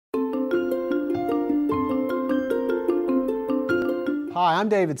Hi, I'm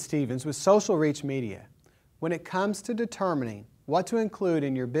David Stevens with Social Reach Media. When it comes to determining what to include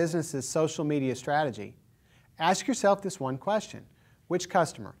in your business's social media strategy, ask yourself this one question: which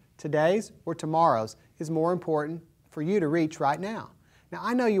customer, today's or tomorrow's, is more important for you to reach right now? Now,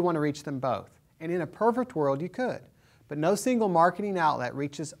 I know you want to reach them both, and in a perfect world you could, but no single marketing outlet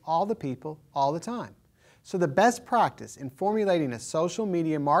reaches all the people all the time. So the best practice in formulating a social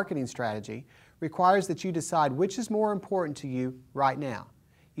media marketing strategy requires that you decide which is more important to you right now,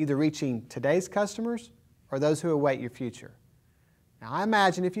 either reaching today's customers or those who await your future. Now, I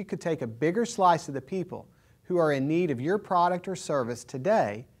imagine if you could take a bigger slice of the people who are in need of your product or service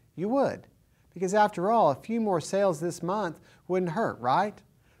today, you would. Because after all, a few more sales this month wouldn't hurt, right?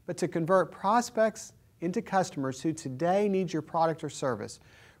 But to convert prospects into customers who today need your product or service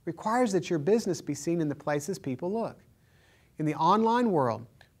requires that your business be seen in the places people look. In the online world,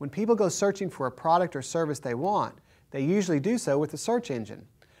 when people go searching for a product or service they want, they usually do so with a search engine.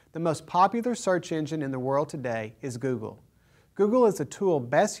 The most popular search engine in the world today is Google. Google is a tool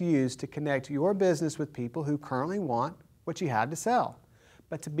best used to connect your business with people who currently want what you have to sell.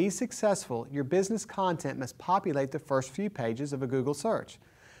 But to be successful, your business content must populate the first few pages of a Google search.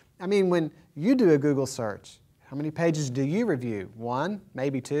 I mean, when you do a Google search, how many pages do you review? 1,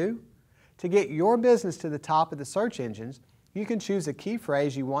 maybe 2? To get your business to the top of the search engines, you can choose a key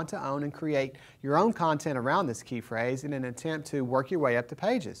phrase you want to own and create your own content around this key phrase in an attempt to work your way up the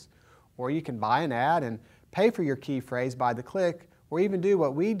pages. Or you can buy an ad and pay for your key phrase by the click, or even do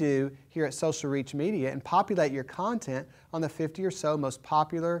what we do here at Social Reach Media and populate your content on the 50 or so most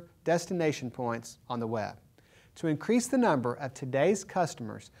popular destination points on the web. To increase the number of today's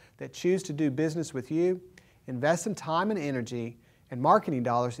customers that choose to do business with you, invest some time and energy and marketing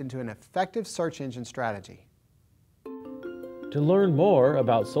dollars into an effective search engine strategy. To learn more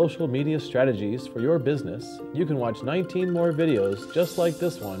about social media strategies for your business, you can watch 19 more videos just like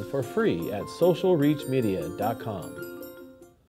this one for free at socialreachmedia.com.